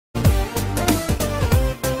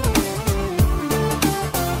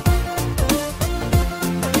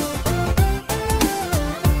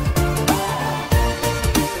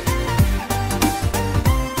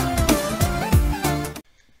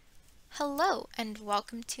Hello and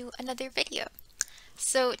welcome to another video.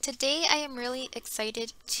 So today I am really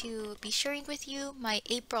excited to be sharing with you my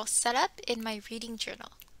April setup in my reading journal.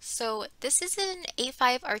 So this is an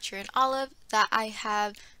A5 Archer in Olive that I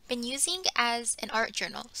have been using as an art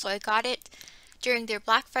journal. So I got it during their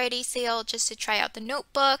Black Friday sale just to try out the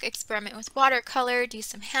notebook, experiment with watercolor, do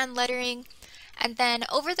some hand lettering. And then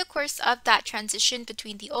over the course of that transition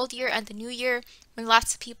between the old year and the new year, when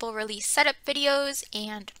lots of people release setup videos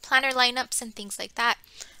and planner lineups and things like that,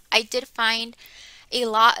 I did find a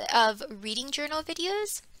lot of reading journal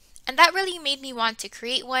videos, and that really made me want to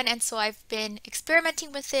create one. And so I've been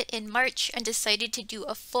experimenting with it in March and decided to do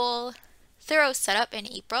a full, thorough setup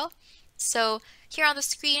in April. So here on the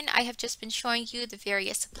screen, I have just been showing you the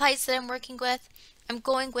various supplies that I'm working with. I'm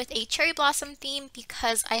going with a cherry blossom theme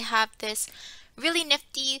because I have this really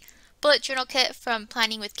nifty bullet journal kit from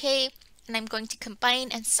Planning with Kay, and I'm going to combine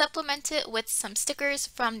and supplement it with some stickers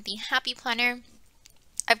from the Happy Planner.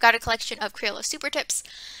 I've got a collection of Crayola Super Tips,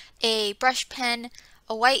 a brush pen,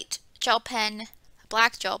 a white gel pen, a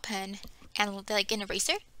black gel pen, and like an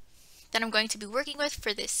eraser that I'm going to be working with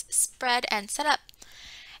for this spread and setup.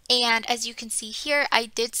 And as you can see here, I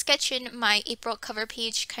did sketch in my April cover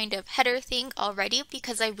page kind of header thing already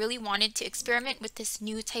because I really wanted to experiment with this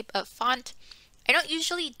new type of font. I don't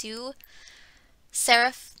usually do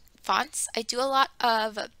serif fonts. I do a lot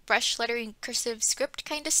of brush lettering cursive script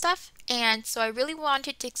kind of stuff, and so I really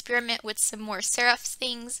wanted to experiment with some more serif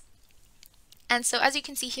things. And so as you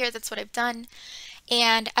can see here, that's what I've done.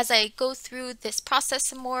 And as I go through this process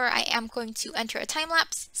some more, I am going to enter a time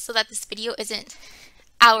lapse so that this video isn't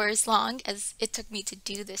hours long as it took me to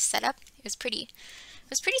do this setup. It was pretty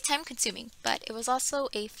time consuming, but it was also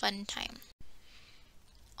a fun time.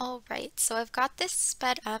 Alright, so I've got this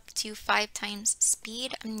sped up to 5 times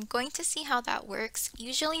speed. I'm going to see how that works.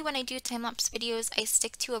 Usually when I do time-lapse videos, I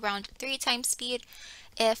stick to around 3 times speed.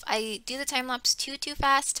 If I do the time-lapse too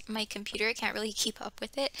fast, my computer can't really keep up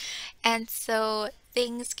with it, and so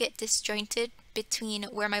things get disjointed between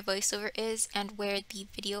where my voiceover is and where the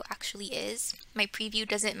video actually is. My preview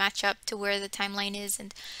doesn't match up to where the timeline is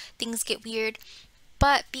and things get weird.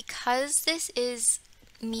 But because this is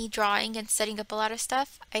me drawing and setting up a lot of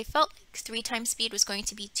stuff, I felt like 3 times speed was going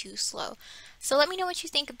to be too slow. So let me know what you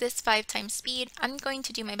think of this 5 times speed. I'm going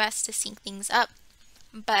to do my best to sync things up,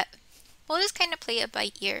 but we'll just kind of play it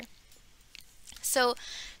by ear. So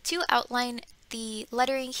to outline the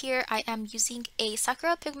lettering here, I am using a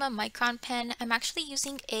Sakura Pigma Micron pen. I'm actually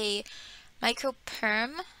using a Micro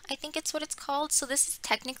Perm, I think it's what it's called. So this is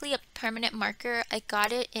technically a permanent marker. I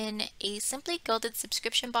got it in a Simply Gilded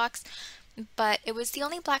subscription box, but it was the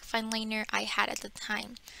only black fine liner I had at the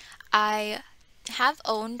time. I have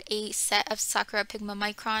owned a set of Sakura Pigma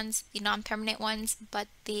Microns, the non-permanent ones, but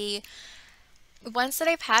the ones that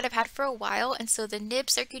I've had for a while, and so the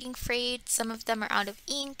nibs are getting frayed, some of them are out of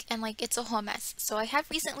ink, and like it's a whole mess. So I have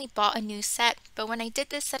recently bought a new set, but when I did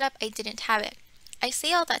this setup, I didn't have it. I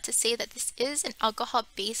say all that to say that this is an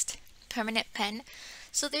alcohol-based permanent pen,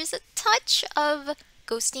 so there's a touch of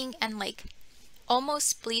ghosting and like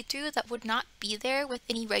almost bleed through that would not be there with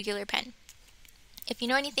any regular pen. If you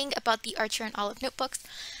know anything about the Archer and Olive notebooks,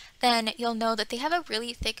 then you'll know that they have a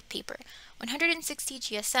really thick paper. 160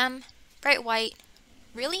 GSM, bright white,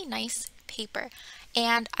 really nice paper.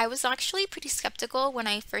 And I was actually pretty skeptical when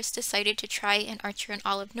I first decided to try an Archer and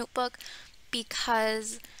Olive notebook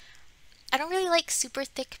because I don't really like super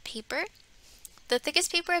thick paper. The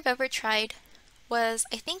thickest paper I've ever tried was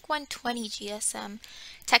I think 120 GSM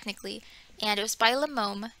technically, and it was by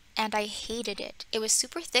Lamome, and I hated it. It was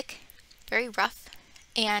super thick, very rough,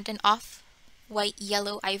 and an off-white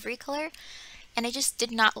yellow ivory color, and I just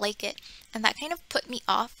did not like it, and that kind of put me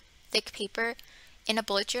off thick paper in a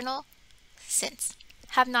bullet journal since.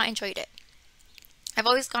 Have not enjoyed it. I've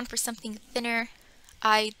always gone for something thinner.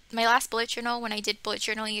 My last bullet journal, when I did bullet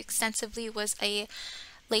journaling extensively, was a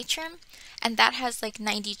Latrim, and that has like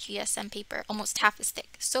 90 GSM paper, almost half as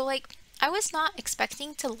thick. So like I was not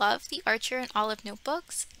expecting to love the Archer and Olive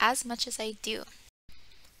notebooks as much as I do.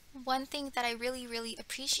 One thing that I really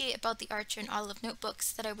appreciate about the Archer and Olive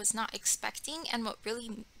notebooks that I was not expecting, and what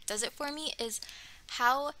really does it for me, is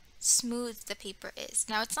how smooth the paper is.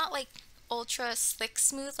 Now it's not like ultra slick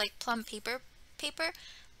smooth like plum paper,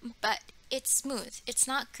 but it's smooth. It's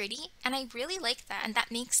not gritty, and I really like that, and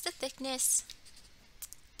that makes the thickness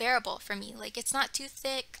bearable for me. Like it's not too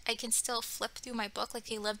thick. I can still flip through my book.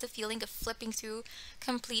 Like I love the feeling of flipping through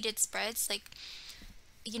completed spreads. Like,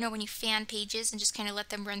 you know, when you fan pages and just kind of let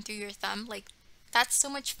them run through your thumb, like that's so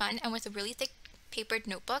much fun. And with a really thick papered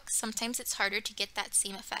notebook, sometimes it's harder to get that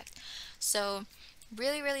same effect. So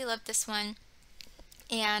really love this one.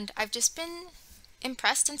 and I've just been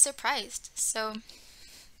impressed and surprised. So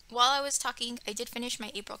while I was talking, I did finish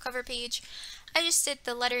my April cover page. I just did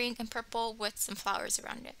the lettering in purple with some flowers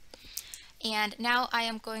around it. And now I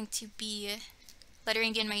am going to be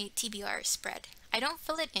lettering in my TBR spread. I don't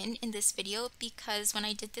fill it in this video because when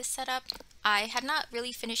I did this setup, I had not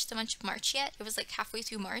really finished the month of March yet. It was like halfway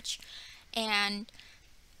through March, and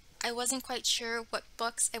I wasn't quite sure what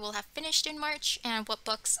books I will have finished in March and what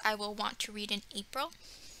books I will want to read in April.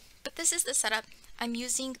 But this is the setup. I'm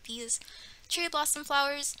using these cherry blossom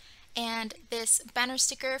flowers and this banner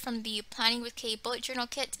sticker from the Planning with K bullet journal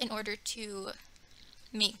kit in order to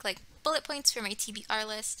make like bullet points for my TBR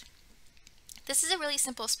list. This is a really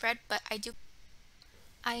simple spread, but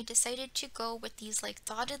I decided to go with these like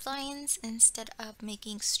dotted lines instead of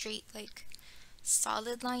making straight like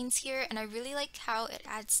solid lines here, and I really like how it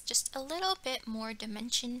adds just a little bit more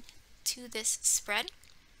dimension to this spread.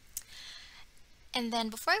 And then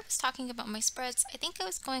before I was talking about my spreads, I think I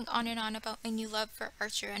was going on and on about my new love for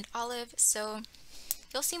Archer and Olive, so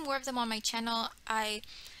you'll see more of them on my channel. I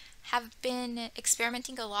have been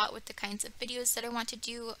experimenting a lot with the kinds of videos that I want to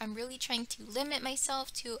do. I'm really trying to limit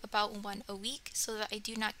myself to about one a week so that I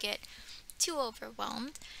do not get too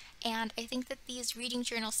overwhelmed. And I think that these reading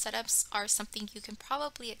journal setups are something you can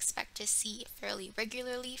probably expect to see fairly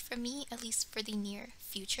regularly from me, at least for the near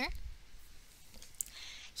future.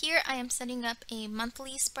 Here I am setting up a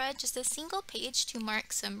monthly spread, just a single page to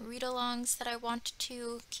mark some read-alongs that I want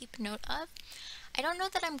to keep note of. I don't know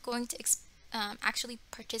that I'm going to actually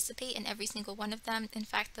participate in every single one of them. In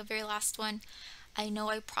fact, the very last one, I know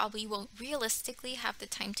I probably won't realistically have the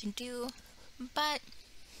time to do, but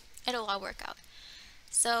it'll all work out.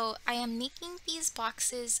 So I am making these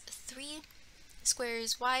boxes 3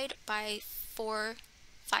 squares wide by 5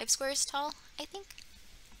 squares tall, I think.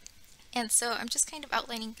 And so I'm just kind of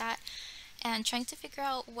outlining that and trying to figure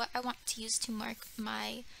out what I want to use to mark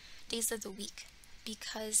my days of the week,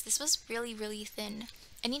 because this was really, really thin.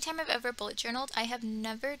 Anytime I've ever bullet journaled, I have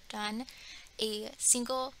never done a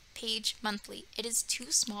single page monthly. It is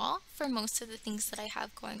too small for most of the things that I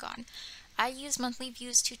have going on. I use monthly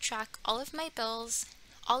views to track all of my bills,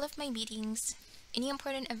 all of my meetings, any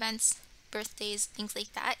important events, birthdays, things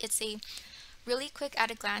like that. It's a really quick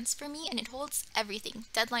at a glance for me, and it holds everything,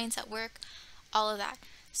 deadlines at work, all of that.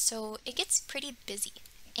 So it gets pretty busy.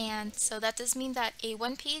 And so that does mean that a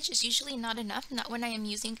one page is usually not enough, not when I am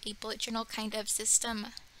using a bullet journal kind of system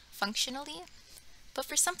functionally. But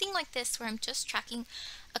for something like this where I'm just tracking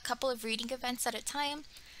a couple of reading events at a time,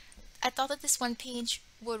 I thought that this one page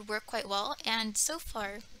would work quite well, and so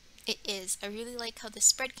far it is. I really like how the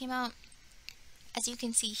spread came out. As you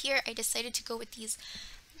can see here, I decided to go with these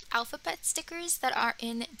alphabet stickers that are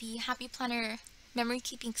in the Happy Planner memory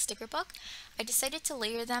keeping sticker book. I decided to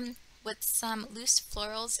layer them with some loose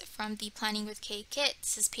florals from the Planning with K kit.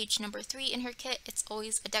 This is page number 3 in her kit. It's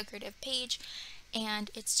always a decorative page, and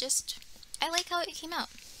it's just, I like how it came out.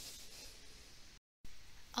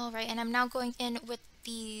 Alright, and I'm now going in with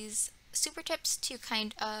these super tips to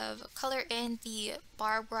kind of color in the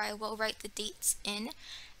bar where I will write the dates in.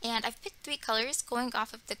 And I've picked 3 colors going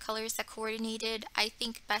off of the colors that coordinated, I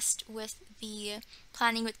think, best with the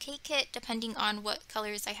Planning with K kit, depending on what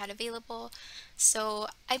colors I had available. So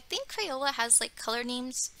I think Crayola has like color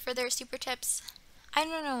names for their super tips. I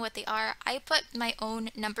don't know what they are. I put my own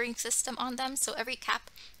numbering system on them, so every cap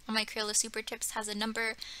on my Crayola super tips has a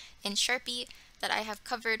number in Sharpie that I have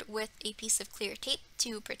covered with a piece of clear tape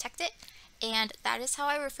to protect it. And that is how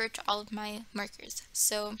I refer to all of my markers.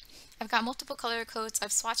 So I've got multiple color codes. I've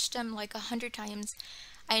swatched them like 100 times.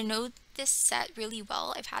 I know this set really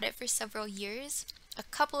well. I've had it for several years. A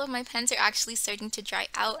couple of my pens are actually starting to dry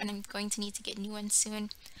out, and I'm going to need to get new ones soon.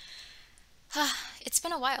 It's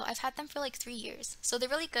been a while. I've had them for like 3 years. So they're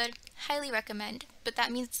really good. Highly recommend. But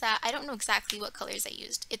that means that I don't know exactly what colors I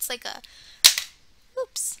used. It's like a...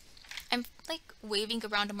 Oops. I'm like waving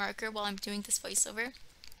around a marker while I'm doing this voiceover,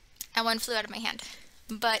 and one flew out of my hand.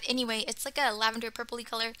 But anyway, it's like a lavender purpley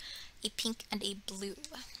color, a pink, and a blue.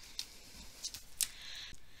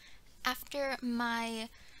 After my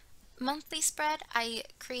monthly spread, I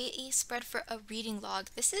create a spread for a reading log.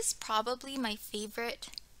 This is probably my favorite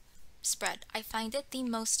spread. I find it the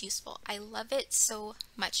most useful. I love it so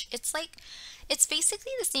much. It's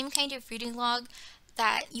basically the same kind of reading log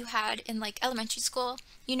that you had in like elementary school.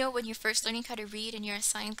 You know, when you're first learning how to read and you're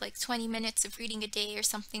assigned like 20 minutes of reading a day or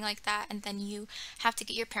something like that, and then you have to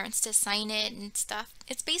get your parents to sign it and stuff.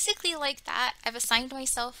 It's basically like that. I've assigned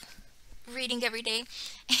myself reading every day,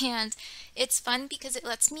 and it's fun because it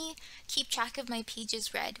lets me keep track of my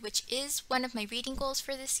pages read, which is one of my reading goals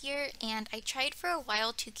for this year. And I tried for a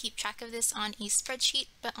while to keep track of this on a spreadsheet,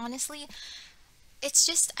 but honestly, it's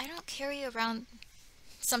just I don't carry around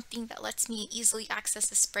something that lets me easily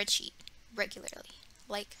access a spreadsheet regularly.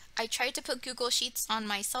 Like, I tried to put Google Sheets on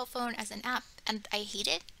my cell phone as an app and I hate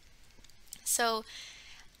it. So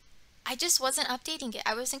I just wasn't updating it.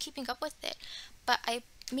 I wasn't keeping up with it. But I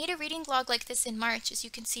made a reading log like this in March, as you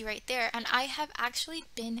can see right there, and I have actually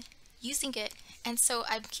been using it. And so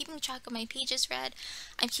I'm keeping track of my pages read.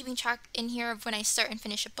 I'm keeping track in here of when I start and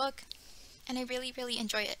finish a book, and I really, really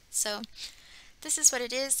enjoy it. So this is what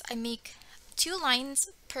it is. I make 2 lines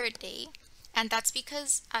per day, and that's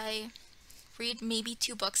because I read maybe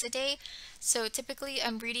 2 books a day. So typically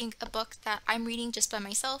I'm reading a book that I'm reading just by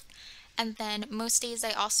myself, and then most days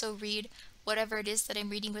I also read whatever it is that I'm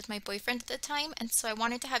reading with my boyfriend at the time. And so I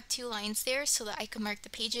wanted to have 2 lines there so that I could mark the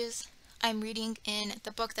pages I'm reading in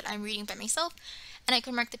the book that I'm reading by myself, and I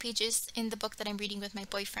can mark the pages in the book that I'm reading with my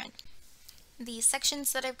boyfriend. The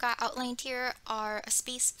sections that I've got outlined here are a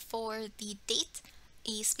space for the date,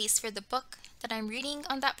 a space for the book that I'm reading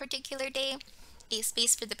on that particular day, a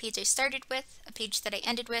space for the page I started with, a page that I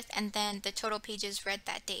ended with, and then the total pages read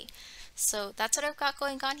that day. So that's what I've got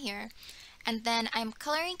going on here. And then I'm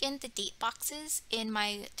coloring in the date boxes in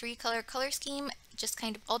my 3-color color scheme, just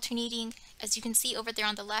kind of alternating. As you can see over there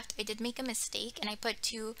on the left, I did make a mistake and I put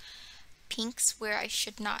 2 pinks where I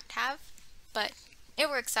should not have, but it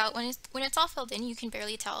works out. When it's all filled in, you can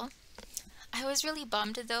barely tell. I was really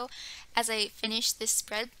bummed though as I finished this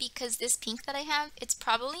spread, because this pink that I have, it's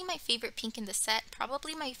probably my favorite pink in the set,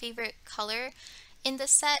 probably my favorite color in the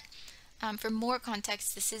set. For more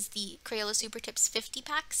context, this is the Crayola Super Tips 50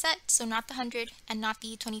 pack set, so not the 100 and not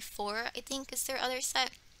the 24, I think is their other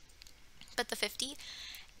set, but the 50.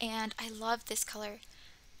 And I love this color,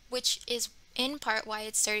 which is in part why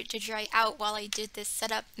it started to dry out while I did this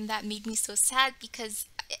setup, and that made me so sad because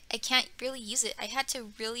I can't really use it. I had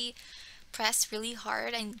to really press really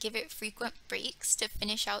hard and give it frequent breaks to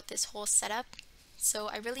finish out this whole setup. So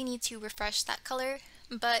I really need to refresh that color,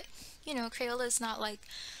 but you know, Crayola is not like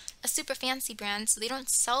a super fancy brand, so they don't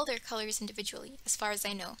sell their colors individually as far as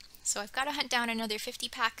I know. So I've got to hunt down another 50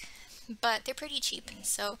 pack, but they're pretty cheap,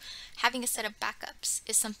 so having a set of backups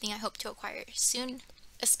is something I hope to acquire soon,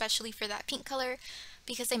 especially for that pink color,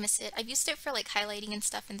 because I miss it. I've used it for like highlighting and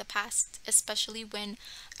stuff in the past, especially when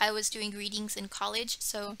I was doing readings in college,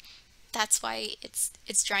 so that's why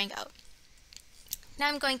it's drying out. Now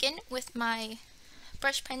I'm going in with my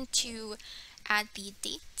brush pen to add the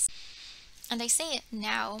dates. And I say it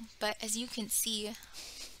now, but as you can see,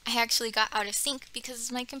 I actually got out of sync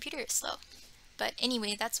because my computer is slow. But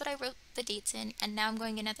anyway, that's what I wrote the dates in, and now I'm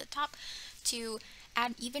going in at the top to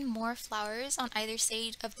add even more flowers on either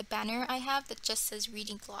side of the banner I have that just says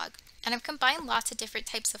reading vlog. And I've combined lots of different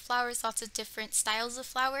types of flowers, lots of different styles of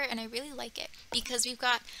flower, and I really like it because we've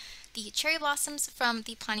got the cherry blossoms from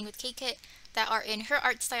the Planning with K kit that are in her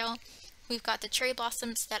art style. We've got the cherry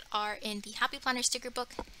blossoms that are in the Happy Planner sticker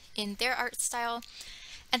book in their art style.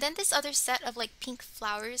 And then this other set of like pink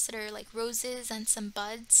flowers that are like roses and some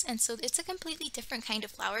buds. And so it's a completely different kind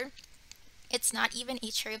of flower. It's not even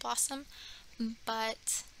a cherry blossom,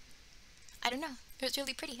 but I don't know. It was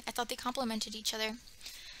really pretty. I thought they complemented each other.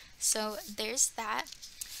 So there's that.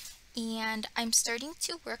 And I'm starting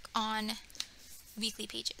to work on weekly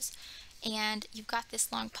pages. And you've got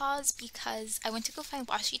this long pause because I went to go find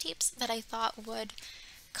washi tapes that I thought would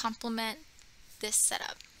complement this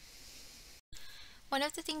setup. One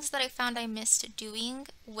of the things that I found I missed doing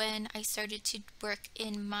when I started to work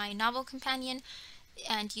in my novel companion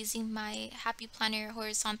and using my Happy Planner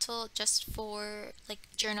horizontal just for like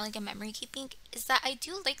journaling and memory keeping is that I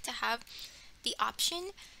do like to have the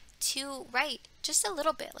option to write just a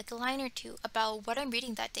little bit, like a line or 2, about what I'm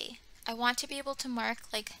reading that day. I want to be able to mark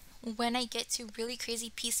like when I get to really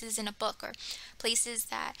crazy pieces in a book or places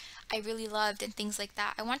that I really loved and things like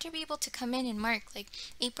that. I want to be able to come in and mark like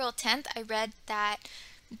April 10th I read that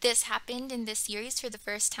this happened in this series for the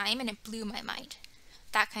first time and it blew my mind.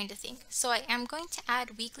 That kind of thing. So I am going to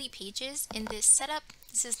add weekly pages in this setup.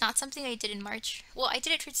 This is not something I did in March. Well, I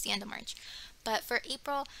did it towards the end of March. But for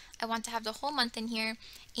April, I want to have the whole month in here,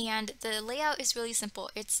 and the layout is really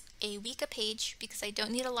simple. It's a week a page because I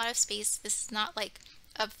don't need a lot of space. This is not like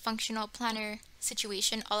a functional planner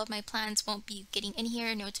situation. All of my plans won't be getting in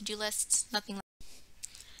here, no to-do lists, nothing like that.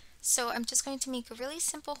 So I'm just going to make a really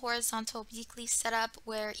simple horizontal weekly setup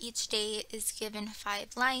where each day is given 5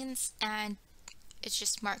 lines and it's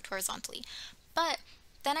just marked horizontally. But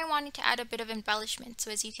then I wanted to add a bit of embellishment.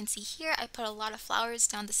 So as you can see here, I put a lot of flowers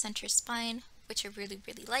down the center spine, which I really,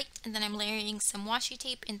 really liked. And then I'm layering some washi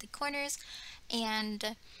tape in the corners.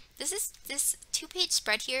 And this 2-page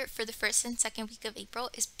spread here for the first and second week of April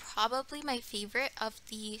is probably my favorite of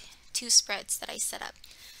the 2 spreads that I set up.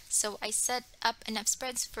 So I set up enough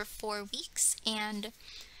spreads for 4 weeks, and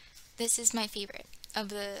this is my favorite of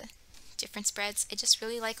the different spreads. I just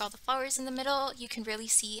really like all the flowers in the middle. You can really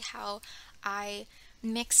see how I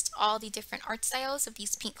mixed all the different art styles of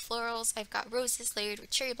these pink florals. I've got roses layered with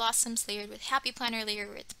cherry blossoms, layered with happy planner, layered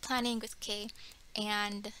with planning with K,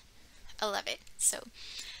 and I love it. So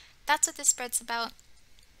that's what this spread's about.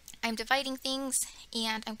 I'm dividing things,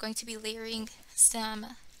 and I'm going to be layering some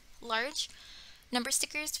large number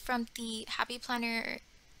stickers from the Happy Planner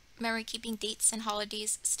Memory Keeping Dates and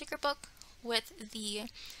Holidays sticker book with the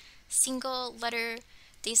single letter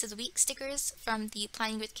Days of the Week stickers from the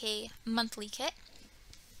Planning with K monthly kit.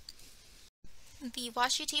 The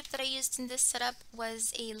washi tape that I used in this setup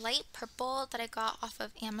was a light purple that I got off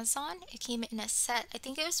of Amazon. It came in a set. I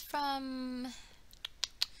think it was from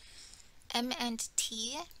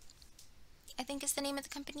M&T, I think is the name of the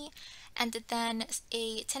company. And then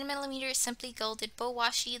a 10mm Simply Gilded Bow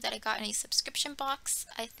Washi that I got in a subscription box.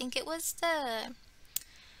 I think it was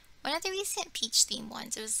one of the recent peach theme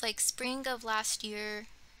ones. It was like spring of last year,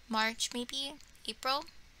 March maybe, April,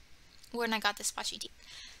 when I got this washi tape.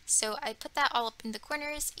 So I put that all up in the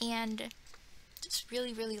corners and just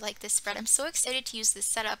really, really like this spread. I'm so excited to use this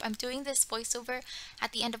setup. I'm doing this voiceover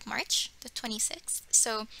at the end of March, the 26th.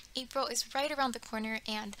 So April is right around the corner,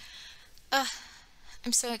 and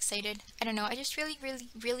I'm so excited. I don't know, I just really, really,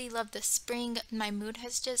 really love the spring. My mood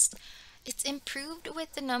has just, it's improved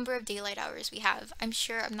with the number of daylight hours we have. I'm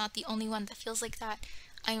sure I'm not the only one that feels like that.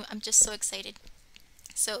 I'm just so excited.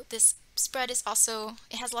 So this spread is also,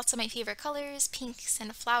 it has lots of my favorite colors, pinks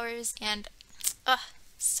and flowers, and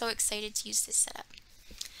so excited to use this setup.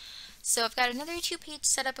 So I've got another 2-page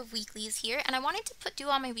setup of weeklies here, and I wanted to do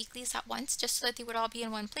all my weeklies at once just so that they would all be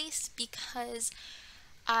in one place, because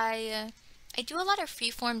I do a lot of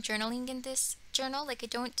freeform journaling in this journal. Like, I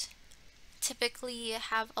don't typically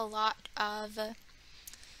have a lot of,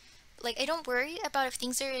 like, I don't worry about if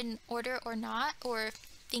things are in order or not, or if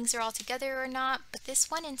things are all together or not. But this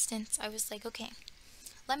one instance, I was like, okay,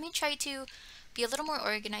 let me try to be a little more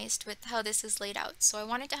organized with how this is laid out. So I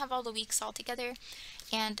wanted to have all the weeks all together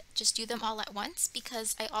and just do them all at once,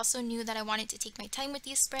 because I also knew that I wanted to take my time with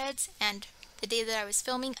these spreads, and the day that I was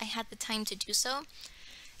filming, I had the time to do so.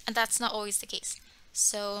 And that's not always the case.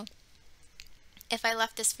 So if I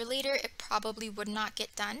left this for later, it probably would not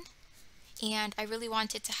get done. And I really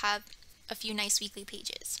wanted to have a few nice weekly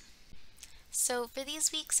pages. So for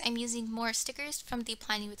these weeks, I'm using more stickers from the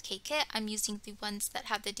Planning with K kit. I'm using the ones that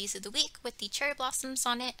have the days of the week with the cherry blossoms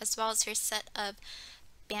on it, as well as her set of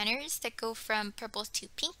banners that go from purple to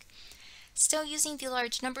pink. Still using the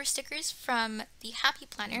large number stickers from the Happy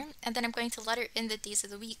Planner, and then I'm going to letter in the days of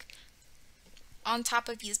the week on top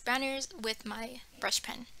of these banners with my brush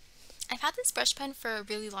pen. I've had this brush pen for a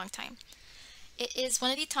really long time. It is one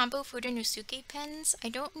of the Tombow Fudonosuke pens. I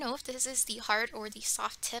don't know if this is the hard or the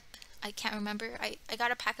soft tip. I can't remember. I got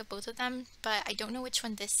a pack of both of them, but I don't know which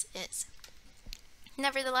one this is.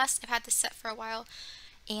 Nevertheless, I've had this set for a while,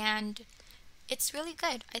 and it's really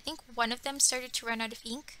good. I think one of them started to run out of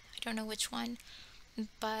ink. I don't know which one,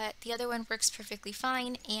 but the other one works perfectly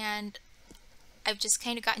fine, and I've just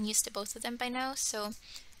kind of gotten used to both of them by now, so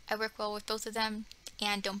I work well with both of them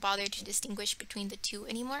and don't bother to distinguish between the two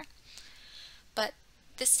anymore. But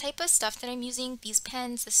this type of stuff that I'm using, these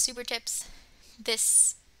pens, the super tips,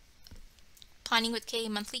 this Planning with K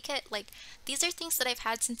monthly kit, like, these are things that I've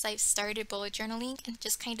had since I've started bullet journaling and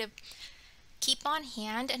just kind of keep on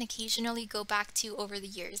hand and occasionally go back to over the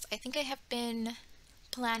years. I think I have been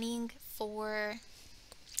planning for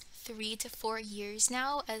 3 to 4 years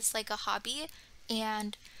now as like a hobby,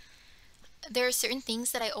 and there are certain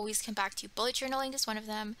things that I always come back to. Bullet journaling is one of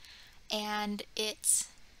them, and it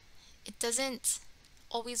doesn't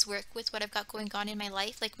always work with what I've got going on in my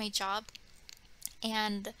life, like my job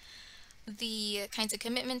and the kinds of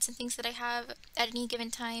commitments and things that I have at any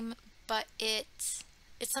given time, but it's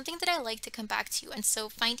something that I like to come back to. And so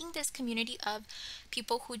finding this community of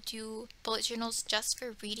people who do bullet journals just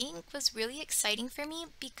for reading was really exciting for me,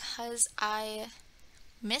 because I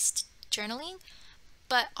missed journaling,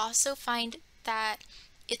 but also find that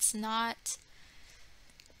it's not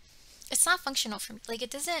functional for me. Like,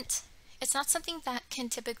 it's not something that I can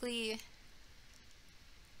typically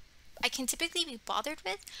be bothered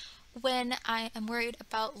with when I am worried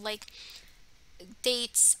about, like,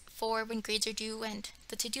 dates for when grades are due and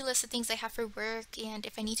the to-do list of things I have for work and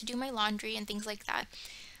if I need to do my laundry and things like that.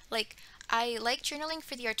 Like, I like journaling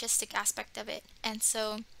for the artistic aspect of it, and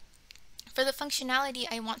so for the functionality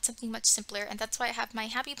I want something much simpler, and that's why I have my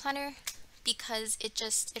Happy Planner, because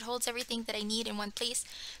it holds everything that I need in one place,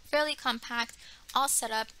 fairly compact, all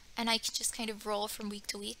set up, and I can just kind of roll from week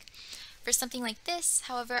to week. For something like this,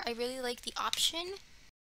 however, I really like the option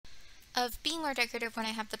of being more decorative when I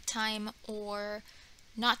have the time, or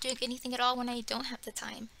not doing anything at all when I don't have the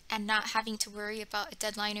time, and not having to worry about a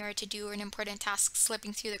deadline or a to-do or an important task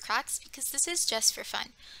slipping through the cracks, because this is just for fun.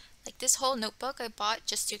 Like, this whole notebook I bought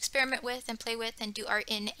just to experiment with and play with and do art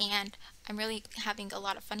in, and I'm really having a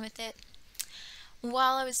lot of fun with it.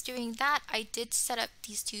 While I was doing that, I did set up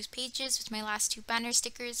these 2 pages with my last 2 banner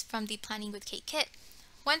stickers from the Planning with Kate kit.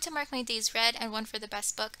 One to mark my days read and one for the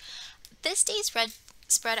best book. This days read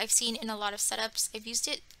spread I've seen in a lot of setups. I've used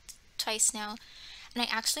it twice now, and I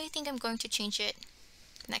actually think I'm going to change it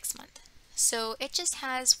next month. So it just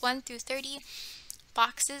has 1 through 30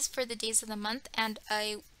 boxes for the days of the month, and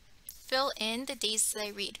I fill in the days that I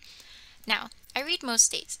read. Now, I read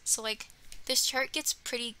most days, so like this chart gets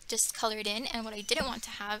pretty just colored in, and what I didn't want to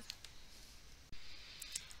have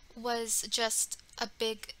was just a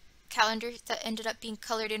big calendar that ended up being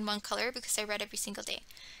colored in one color because I read every single day.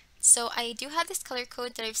 So I do have this color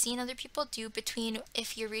code that I've seen other people do between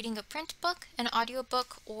if you're reading a print book, an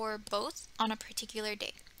audiobook, or both on a particular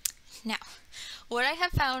day. Now, what I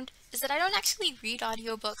have found is that I don't actually read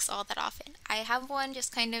audiobooks all that often. I have one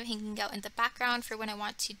just kind of hanging out in the background for when I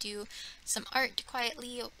want to do some art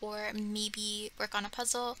quietly or maybe work on a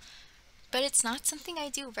puzzle, but it's not something I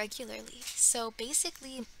do regularly. So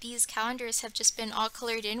basically, these calendars have just been all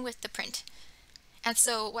colored in with the print. And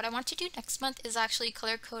so what I want to do next month is actually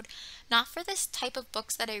color code, not for this type of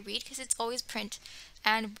books that I read, because it's always print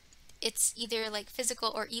and it's either like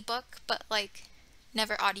physical or ebook, but like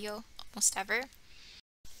never audio, almost ever.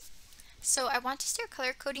 So I want to start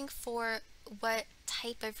color coding for what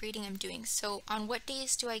type of reading I'm doing. So on what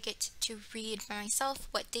days do I get to read by myself?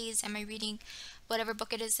 What days am I reading whatever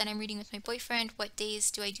book it is that I'm reading with my boyfriend? What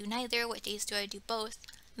days do I do neither? What days do I do both?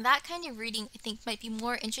 That kind of reading I think might be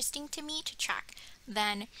more interesting to me to track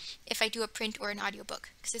than if I do a print or an audiobook,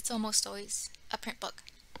 because it's almost always a print book.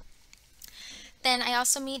 Then I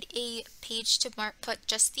also made a page to put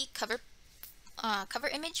just the cover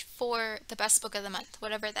image for the best book of the month,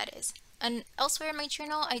 whatever that is. And elsewhere in my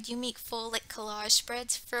journal, I do make full like collage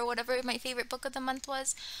spreads for whatever my favorite book of the month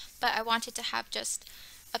was, but I wanted to have just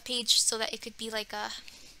a page so that it could be like a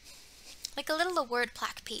little award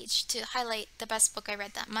plaque page to highlight the best book I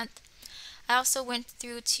read that month. I also went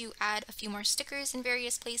through to add a few more stickers in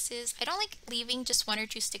various places. I don't like leaving just 1 or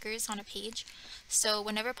 2 stickers on a page, so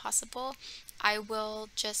whenever possible, I will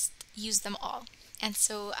just use them all. And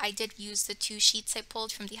so I did use the 2 sheets I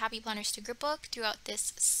pulled from the Happy Planner sticker book throughout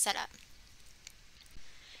this setup.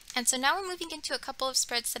 And so now we're moving into a couple of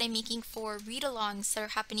spreads that I'm making for read-alongs that are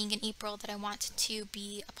happening in April that I want to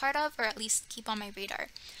be a part of, or at least keep on my radar.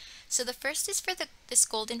 So the first is for this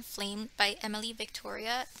Golden Flame by Emily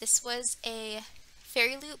Victoria. This was a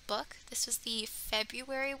Fairy Loot book. This was the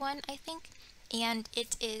February one, I think. And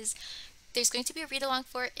there's going to be a read-along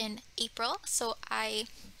for it in April. So I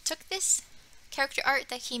took this character art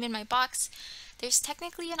that came in my box. There's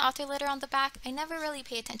technically an author letter on the back. I never really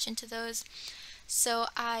pay attention to those. So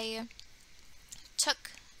I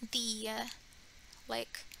took the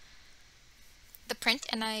print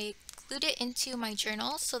and I glued it into my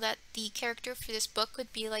journal so that the character for this book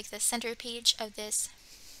would be like the center page of this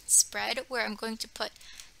spread, where I'm going to put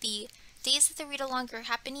the days that the read-along are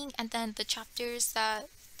happening and then the chapters that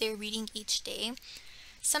they're reading each day.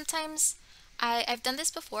 Sometimes I've done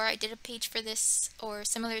this before. I did a page for this or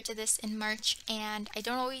similar to this in March, and I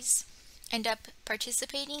don't always end up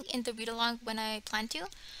participating in the read-along when I plan to,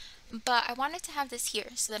 but I wanted to have this here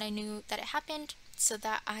so that I knew that it happened, so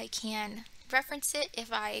that I can reference it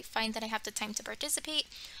if I find that I have the time to participate,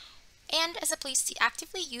 and as a place to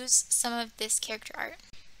actively use some of this character art,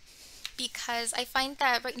 because I find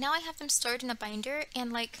that right now I have them stored in a binder,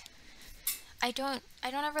 and like I don't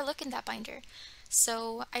ever look in that binder,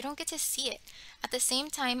 so I don't get to see it. At the same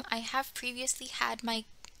time, I have previously had my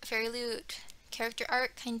Fairy Loot character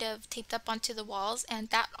art kind of taped up onto the walls, and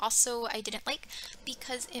that also I didn't like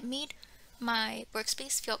because it made my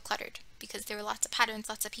workspace feel cluttered, because there were lots of patterns,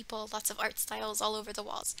 lots of people, lots of art styles all over the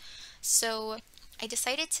walls. So I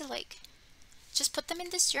decided to just put them in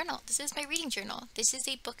this journal. This is my reading journal. This is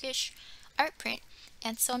a bookish art print,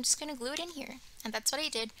 and so I'm just gonna glue it in here, and that's what I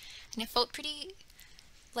did. And it felt pretty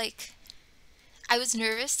I was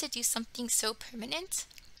nervous to do something so permanent,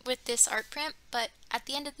 with this art print, but at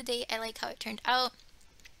the end of the day, I like how it turned out.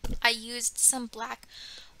 I used some black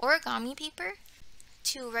origami paper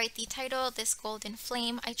to write the title, This Golden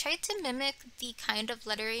Flame. I tried to mimic the kind of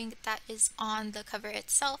lettering that is on the cover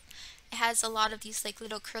itself. It has a lot of these like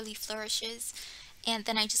little curly flourishes, and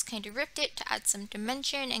then I just kind of ripped it to add some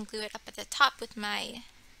dimension and glue it up at the top with my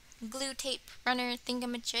glue tape runner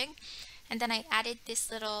thingamajig. And then I added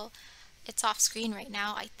this little, it's off screen right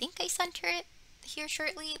now, I think I center it here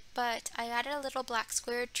shortly, but I added a little black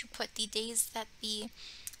square to put the days that the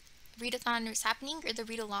readathon was happening, or the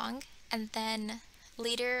read along, and then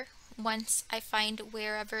later, once I find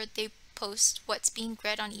wherever they post what's being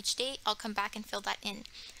read on each day, I'll come back and fill that in.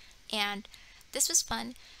 And this was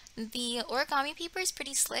fun. The origami paper is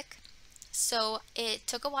pretty slick, so it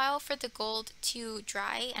took a while for the gold to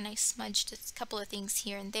dry, and I smudged a couple of things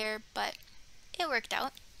here and there, but it worked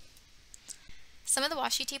out. Some of the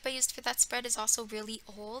washi tape I used for that spread is also really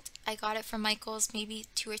old. I got it from Michael's maybe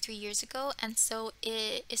 2 or 3 years ago, and so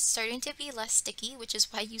it is starting to be less sticky, which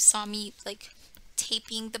is why you saw me like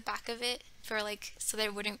taping the back of it for like so that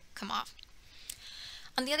it wouldn't come off.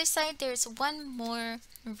 On the other side, there's one more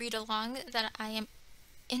read along that I am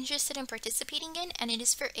interested in participating in, and it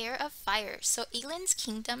is for Heir of Fire. So Aylin's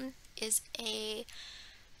Kingdom is an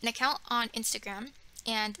account on Instagram,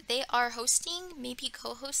 and they are hosting, maybe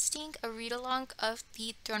co-hosting, a read-along of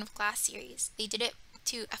the Throne of Glass series. They did it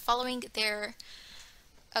to following their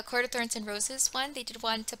Court of Thorns and Roses one. They did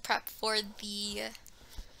one to prep for the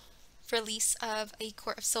release of A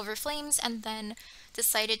Court of Silver Flames, and then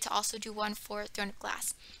decided to also do one for Throne of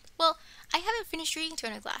Glass. Well, I haven't finished reading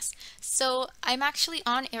Throne of Glass, so I'm actually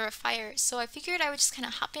on Heir of Fire, so I figured I would just kind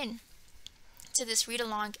of hop in to this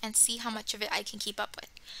read-along and see how much of it I can keep up with.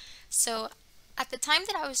 So at the time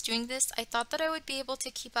that I was doing this, I thought that I would be able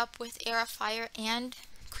to keep up with Heir of Fire and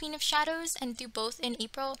Queen of Shadows and do both in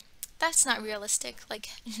April. That's not realistic, like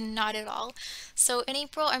not at all. So in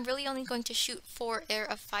April, I'm really only going to shoot for Heir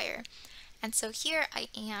of Fire. And so here I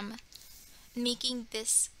am making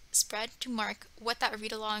this spread to mark what that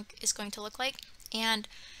read-along is going to look like. And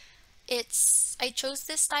I chose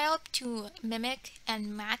this style to mimic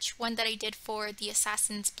and match one that I did for the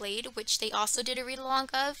Assassin's Blade, which they also did a read-along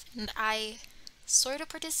of, and I sort of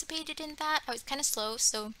participated in that. I was kind of slow,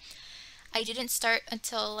 so I didn't start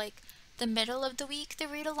until like the middle of the week the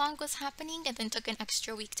read-along was happening, and then took an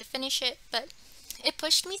extra week to finish it, but it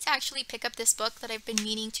pushed me to actually pick up this book that I've been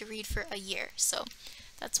meaning to read for a year, so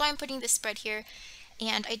that's why I'm putting this spread here.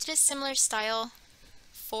 And I did a similar style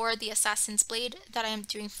for the Assassin's Blade that I am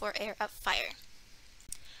doing for Heir of Fire.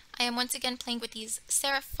 I am once again playing with these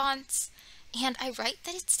serif fonts, and I write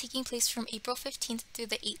that it's taking place from April 15th through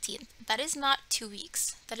the 18th. That is not 2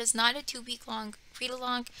 weeks. That is not a 2-week-long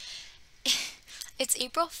read-along. It's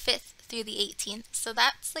April 5th through the 18th, so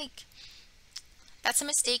that's a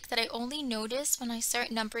mistake that I only notice when I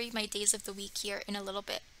start numbering my days of the week here in a little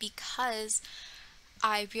bit, because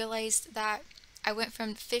I realized that I went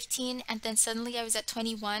from 15 and then suddenly I was at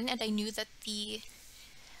 21, and I knew that the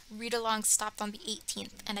read-along stopped on the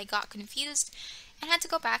 18th, and I got confused and had to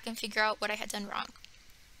go back and figure out what I had done wrong.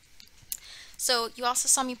 So you also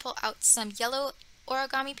saw me pull out some yellow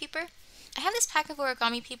origami paper. I have this pack of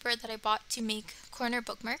origami paper that I bought to make corner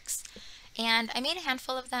bookmarks, and I made a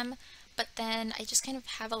handful of them, but then I just kind of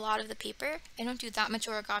have a lot of the paper. I don't do that much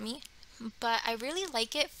origami, but I really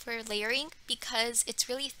like it for layering because it's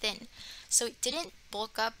really thin, so it didn't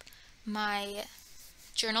bulk up my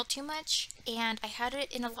journal too much, and I had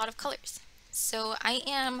it in a lot of colors. So I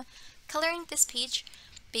am coloring this page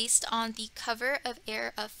based on the cover of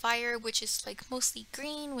Heir of Fire, which is like mostly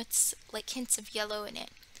green with like hints of yellow in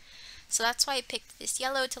it. So that's why I picked this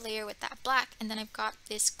yellow to layer with that black, and then I've got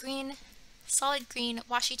this green, solid green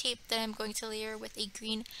washi tape that I'm going to layer with a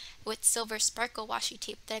green with silver sparkle washi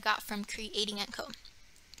tape that I got from Creating & Co.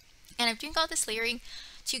 And I'm doing all this layering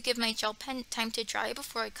to give my gel pen time to dry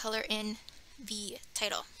before I color in the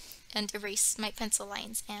title and erase my pencil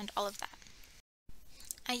lines and all of that.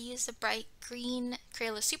 I use a bright green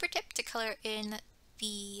Crayola Super Tip to color in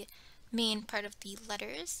the main part of the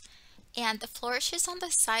letters, and the flourishes on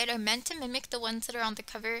the side are meant to mimic the ones that are on the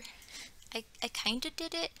cover. I kind of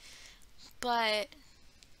did it, but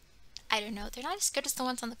I don't know, they're not as good as the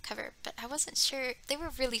ones on the cover, but I wasn't sure. They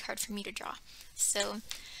were really hard for me to draw, so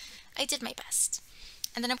I did my best.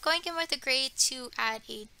 And then I'm going in with a gray to add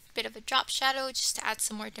a bit of a drop shadow just to add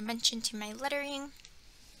some more dimension to my lettering.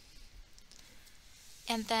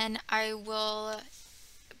 And then I will,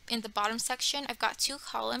 in the bottom section, I've got 2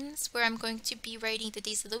 columns where I'm going to be writing the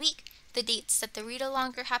days of the week, the dates that the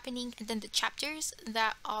read-along are happening, and then the chapters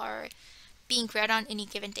that are being read on any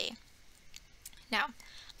given day. Now,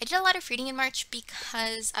 I did a lot of reading in March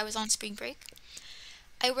because I was on spring break.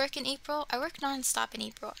 I work in April. I work non-stop in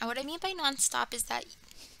April. And what I mean by non-stop is that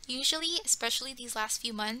usually, especially these last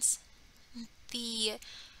few months, the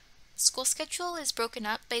school schedule is broken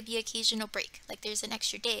up by the occasional break. Like there's an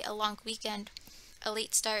extra day, a long weekend, a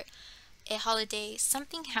late start, a holiday.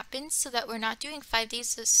 Something happens so that we're not doing 5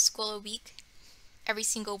 days of school a week every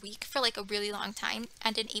single week for like a really long time.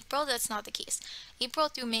 And in April, that's not the case. April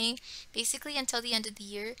through May, basically until the end of the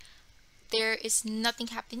year, there is nothing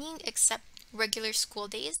happening except regular school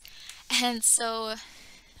days. And so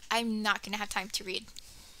I'm not going to have time to read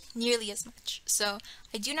nearly as much. So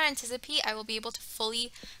I do not anticipate I will be able to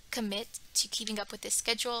fully commit to keeping up with this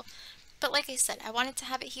schedule. But like I said, I wanted to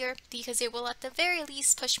have it here because it will at the very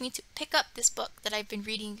least push me to pick up this book that I've been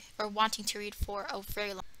reading or wanting to read for a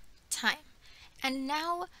very long time. And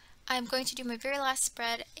now I'm going to do my very last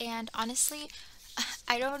spread, and honestly,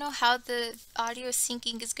 I don't know how the audio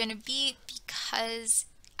syncing is going to be because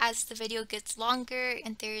as the video gets longer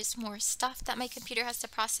and there's more stuff that my computer has to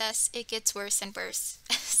process, it gets worse and worse.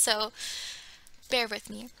 So bear with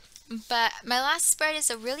me. But my last spread is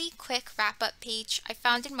a really quick wrap-up page. I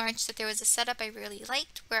found in March that there was a setup I really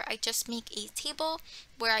liked where I just make a table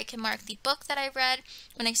where I can mark the book that I read,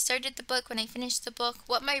 when I started the book, when I finished the book,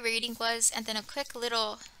 what my rating was, and then a quick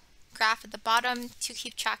little graph at the bottom to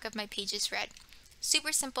keep track of my pages read.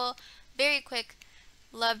 Super simple, very quick.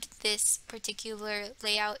 Loved this particular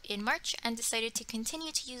layout in March and decided to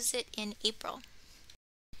continue to use it in April.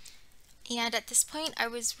 And at this point, I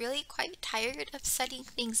was really quite tired of setting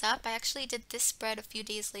things up. I actually did this spread a few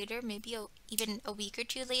days later, maybe even a week or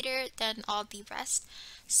two later than all the rest.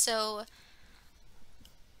 So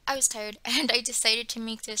I was tired and I decided to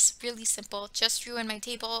make this really simple. Just drew in my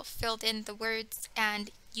table, filled in the words,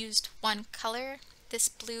 and used one color, this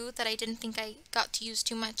blue that I didn't think I got to use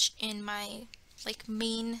too much in my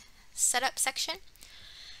main setup section.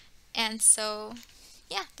 And so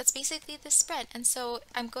yeah, that's basically the spread. And so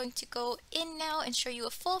I'm going to go in now and show you a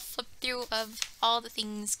full flip through of all the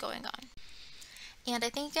things going on. And I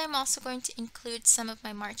think I'm also going to include some of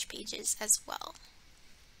my March pages as well.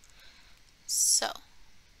 So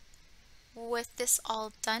with this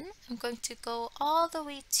all done, I'm going to go all the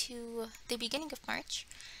way to the beginning of March.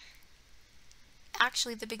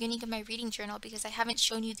 Actually, the beginning of my reading journal, because I haven't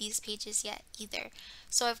shown you these pages yet either.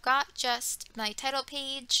 So I've got just my title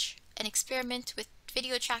page, an experiment with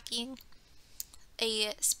video tracking,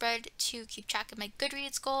 a spread to keep track of my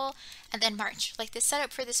Goodreads goal, and then March. Like the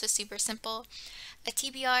setup for this was super simple. A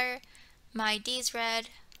TBR, my days read,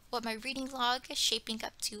 what my reading log is shaping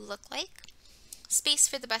up to look like, space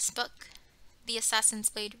for the best book, the Assassin's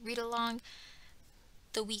Blade read along,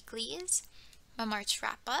 the weeklies, my March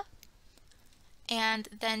wrap up, and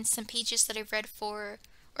then some pages that I've read for,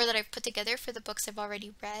 or that I've put together for the books I've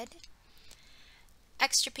already read.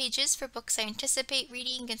 Extra pages for books I anticipate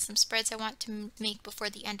reading and some spreads I want to make before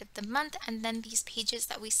the end of the month, and then these pages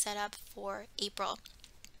that we set up for April.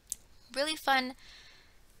 Really fun.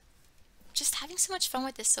 Just having so much fun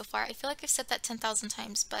with this so far. I feel like I've said that 10,000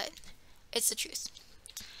 times, but it's the truth.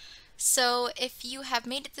 So if you have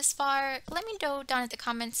made it this far, let me know down in the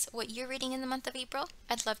comments what you're reading in the month of April.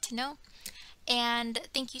 I'd love to know. And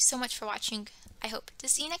thank you so much for watching. I hope to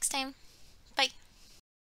see you next time. Bye.